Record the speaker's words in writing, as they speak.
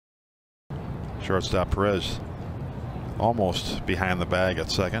Shortstop Perez almost behind the bag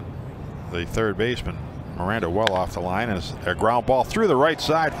at second. The third baseman Miranda well off the line, as a ground ball through the right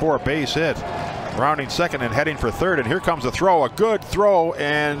side for a base hit. Rounding second and heading for third, and here comes the throw, a good throw,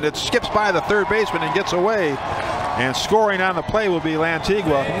 and it skips by the third baseman and gets away. And scoring on the play will be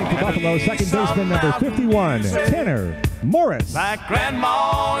Lantigua. Buffalo second baseman number 51, Tanner Morris.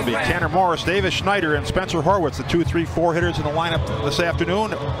 It'll be Tanner Morris, Davis Schneider, and Spencer Horwitz, the 2, 3, 4 hitters in the lineup this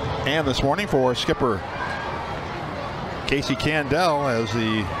afternoon and this morning for skipper Casey Candell, as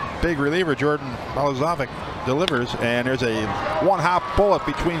the big reliever Jordan Balazovic delivers. And there's a one-hop bullet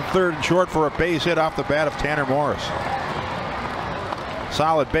between third and short for a base hit off the bat of Tanner Morris.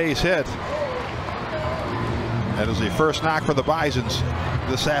 Solid base hit. That is the first knock for the Bisons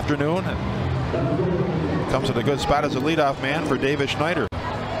this afternoon, and comes in a good spot as a leadoff man for David Schneider.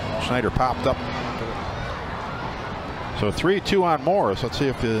 Schneider popped up. So 3-2 on Morris. Let's see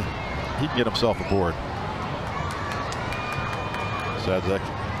if he can get himself aboard. Sadzek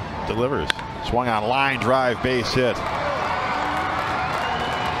delivers. Swung on line drive, base hit.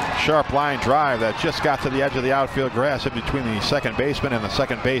 Sharp line drive that just got to the edge of the outfield grass in between the second baseman and the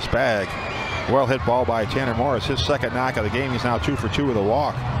second base bag. Well hit ball by Tanner Morris. His second knock of the game. He's now 2 for 2 with a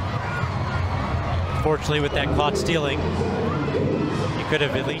walk. Fortunately, with that caught stealing, he could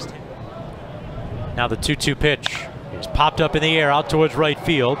have at least. Now the 2-2 pitch is popped up in the air out towards right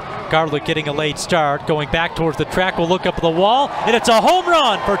field. Garlick getting a late start, going back towards the track, will look up at the wall, and it's a home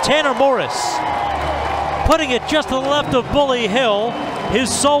run for Tanner Morris. Putting it just to the left of Bully Hill. His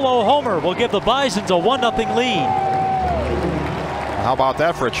solo homer will give the Bisons a 1-0 lead. How about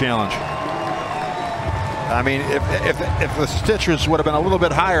that for a challenge? I mean, if the stitches would have been a little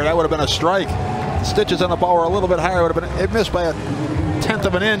bit higher, that would have been a strike. The stitches on the ball were a little bit higher, would have been, it missed by a 1/10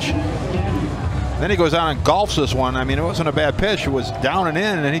 of an inch. Then he goes down and golfs this one. I mean, it wasn't a bad pitch. It was down and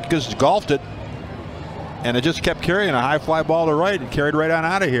in, and he just golfed it. And it just kept carrying a high fly ball to right and carried right on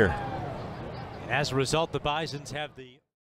out of here. As a result, the Bisons have the